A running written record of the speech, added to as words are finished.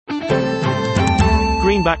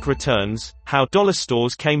Greenback returns, how dollar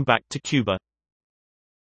stores came back to Cuba.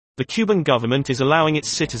 The Cuban government is allowing its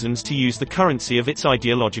citizens to use the currency of its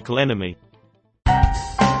ideological enemy.